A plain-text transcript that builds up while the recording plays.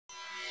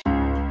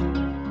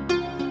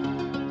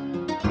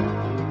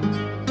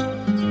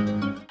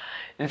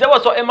Nze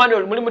waso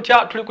Emmanuel muli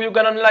mutya tuli ku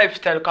Uganda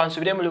lifestyle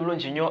kansubire muli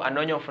bulungi nnyo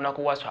anonyo mfuna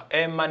ku waswa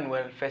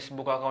Emmanuel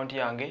Facebook account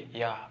yange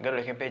ya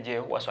geroleke page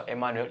waswa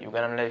Emmanuel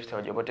Uganda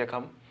lifestyle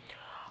jobotekamu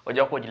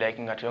ojja ku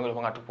like nga tuyongere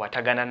nga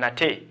tukwatagana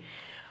nate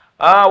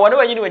wano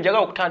wenyini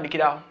wenjagala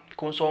okutandikira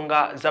ku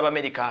nsonga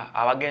z'Amerika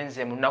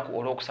abagenze mu nnaku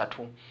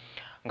olwokusatu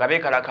nga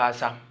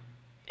beekalakaasa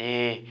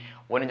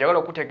wano njagala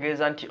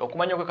okutegeeza nti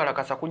okumanya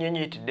okwekalakaasa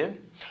kunyenyitidde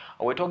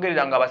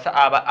wetogerera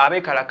nga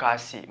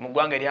abeekalakaasi mu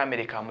ggwanga erya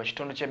Amerika mu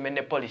kitundu kye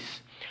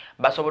Minneapolis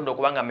basobodde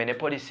okubanga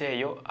Minneapolis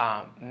eyo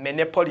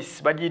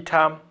Minneapolis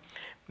bagiyita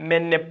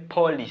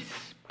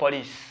Minneapolis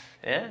police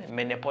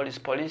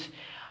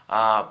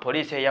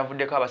police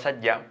eyavuddeko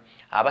abasajja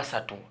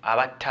abasatu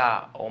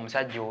abatta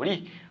omusajja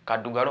oli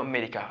kaddugalo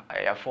Amerika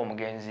yafa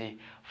omugenzi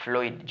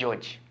Floyd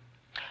George.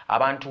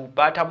 Abantu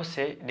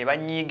batabuse ne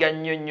banyiiga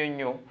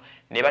nnyo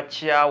ne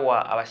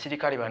bakyawa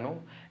abasirikale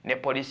bano ne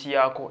polisi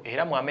yako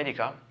era mu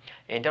Amerika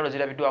entalo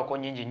zirabiddwako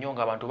nnyingi nnyo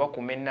nga abantu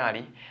bakuuma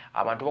ennaali,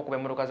 abantu bakuuma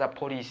emmotoka za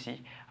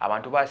polisi,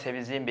 abantu baasa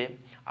ebizimbe,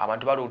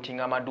 abantu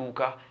baluutinga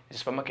amaduuka,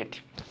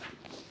 supermarket.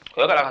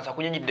 Oyagalakasa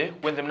kunyenyidde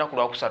kwenze munaku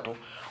lwakusatu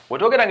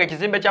wetwogera nga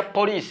ekizimbe kya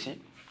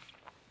polisi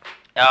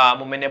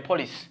mu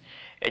Minneapolis,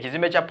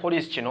 ekizimbe kya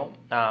polisi kino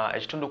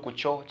ekitundu ku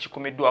kyo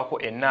kikumiddwako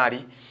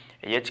ennaali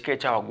ey'ekika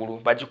ekyawaggulu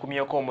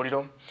bagikumyeko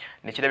omuliro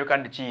ne kirabika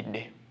nti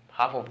kiyidde.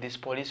 Half of this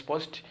police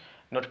post,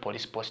 not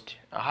police post,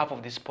 half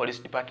of this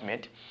police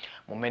department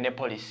mu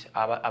Minneapolis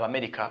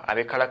Abamerika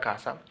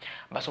abekalakaasa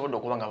basobodde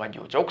okuba nga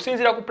bajooja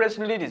okusinziira ku press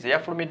release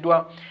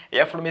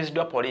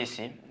eyafulumiziddwa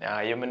polisi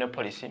ye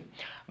Minneapolis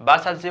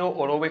basazeewo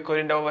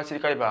olw'obwekolerenda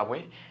bw'abasirikale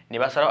baabwe ne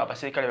basalawo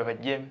abasirikale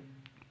babajje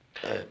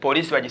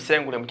polisi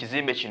bagisengule mu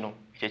kizimbe kino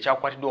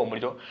ekyakwatiddwa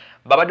omuliro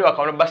babadde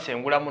bakabona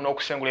basengulamu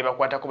n'okusengula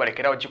ebakwatako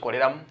balekerawo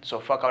gikoleramu so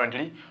far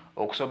currently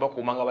okusobola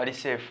okuuma nga bali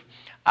safe.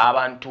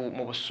 Abantu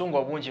mu busungu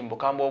obungi mu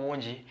bukambwe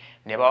obungi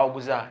ne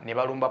bawaguza ne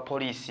balumba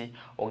polisi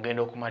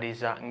ogenda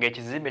okumaliriza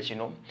ng'ekizimbe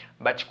kino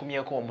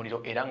bakikumyeko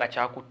omuliro era nga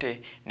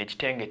kyakutte ne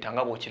kitengeta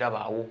nga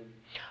bw'okirabaawo.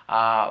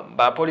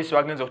 Bapolisi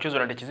bagenze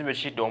okukyuza nti ekizimbe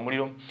kiyidde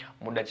omuliro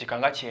mu ddakiika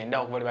nga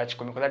 9 okuva lwe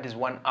bakikumyeko, that is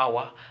 1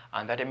 hour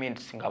and 30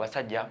 minutes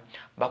ng'abasajja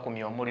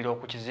bakumye omuliro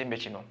ku kizimbe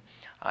kino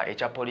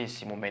ekya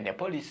polisi mu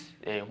Minneapolis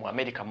mu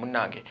Amerika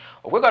munnange.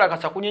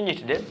 Okwekalakasa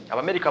kunyenyitidde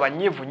Abamerika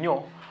banyiivu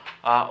nnyo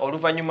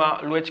oluvannyuma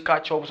lw'ekika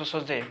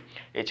ky'obusosoze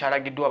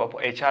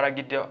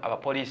ekyalagidde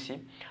abapolisi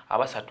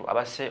abasatu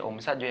abasse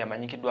omusajja oyo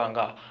yamanyikiddwa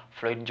nga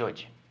Floyd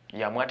George.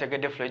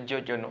 Yamwategedde Floyd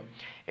George ono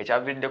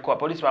ekyaviiriddeko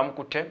abapolisi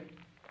bamukutte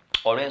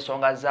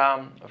olw'ensonga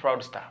za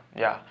fraudster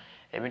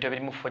ebintu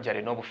ebirimu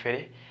forgery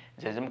n'obufere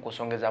ze zimu ku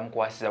nsonga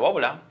ezamukwasiza.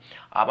 Wabula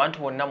abantu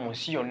bonna mu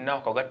nsi yonna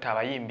okagatta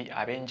abayimbi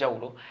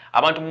ab'enjawulo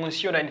abantu mu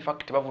nsi yonna in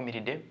fact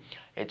bavumiridde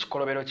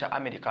ekikolobero kya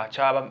Amerika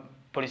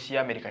polisi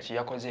ya Amerika kye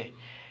yakoze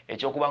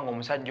ekyokuba nga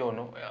omusajja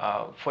ono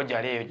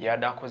forgery eyo gye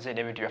yadde akoze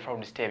n'ebintu bya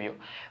fraudster ebyo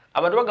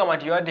abantu bagamba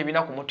nti yadde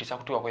ebina kumuttisa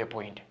kutuukako e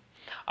point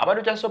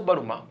abantu kyasa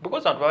obbaluma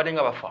because abantu babadde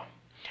nga bafa.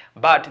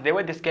 But the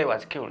way this guy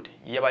was killed,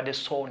 yabadde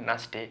so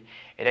nasty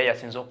era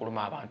yasinze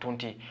okuluma abantu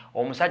nti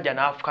omusajja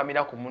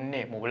n'afukamira ku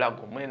munne mu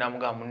bulago munne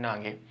n'amugamba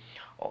munnange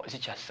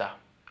sikyassa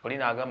oli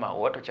n'agamba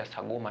owato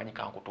kyassa gwomanyi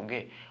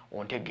kankutuge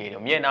ontegeere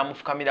omye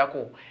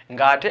n'amufukamirako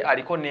ng'ate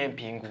aliko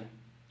n'empingu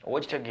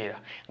owekitegeera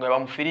nga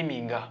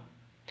bamufiriminga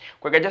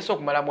kwegajjasa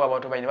okumalamu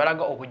abantu bayini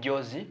balaga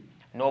obujoozi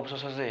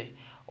n'obusosoze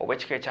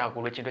obwekika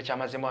ekyagulu ekintu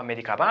ekyamazeemu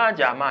Amerika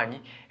bangi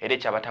amaanyi era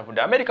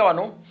ekyabatavudde Amerika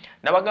bano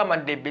nabagamba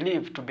they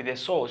believe to be the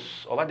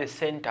source oba the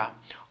center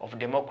of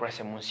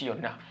democracy mu nsi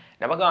yonna.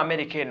 Nabagamba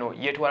Amerika eno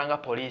yeetwala nga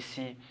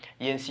poliisi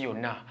y'ensi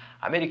yonna.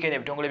 Amerika eno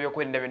ebitongole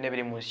by'okwerinda byonna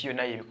ebiri mu nsi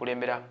yonna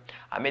yebikulembera.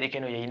 Amerika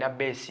eno yeyina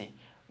beesi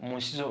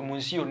mu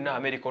nsi yonna.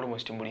 Amerika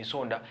almost buli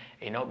nsonda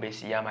erinawo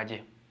beesi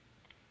y'amagye.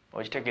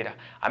 Okitegeera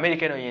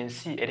Amerika eno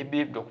yensi eri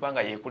believed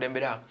okubanga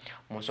yekulembera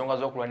mu nsonga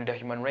z'okulwanira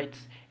human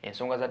rights,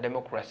 ensonga za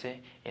democracy,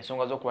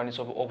 ensonga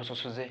z'okulwanisa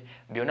obusosoze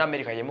byonna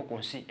Amerika yemu ku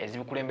nsi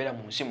ezibikulembera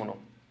mu nsi muno.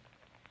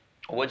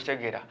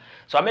 Okitegeera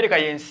so Amerika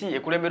yensi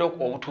ekulembera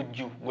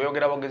obutujju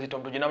gweyogera bogezi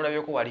tomutujju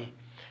namulabyeko wali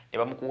ne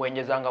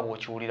bamukuwenjeza nga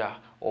bw'okiwulira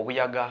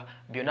obuyaga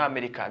byonna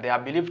Amerika they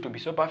are believed to be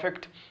so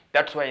perfect.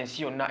 That's why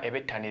ensi yonna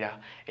ebettanira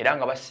era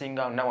nga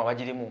basinga namwe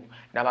abagirimu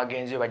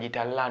n'abagenzi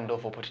bagiyita land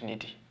of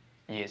opportunity.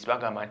 Yes,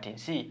 bagamba nti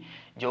nsi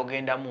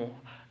gy'ogendamu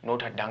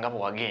n'otaddanga bwe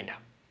wagenda.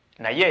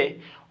 Naye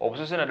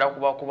obusosoze naddala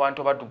kuba ku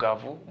bantu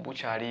abaddugavu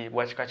bukyali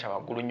bwa kika kya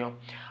waggulu nnyo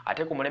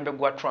ate ku mulembe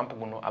gwa Trump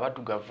guno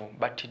abaddugavu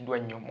battiddwa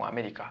nnyo mu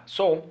Amerika.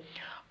 So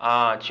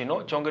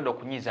kino kyongedde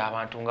okunyiiza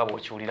abantu nga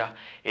bw'okiwulira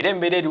era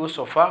embeera eriwo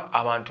sofa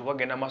abantu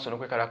bagenda maaso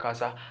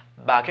n'okwekalakaasa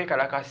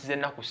bakeekalakaasiza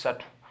ennaku 3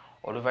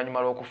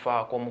 oluvannyuma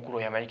lw'okufa kw'omukulu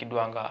oyo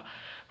amanyikiddwa nga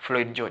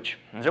Floyd George.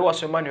 Nze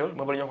waso Emmanuel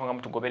mwebali nnyo nga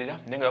mutugoberera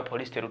naye nga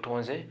poliisi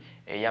terutonze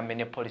eya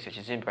Minneapolis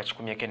ekizimbe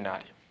bakikumyeko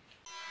ennaali.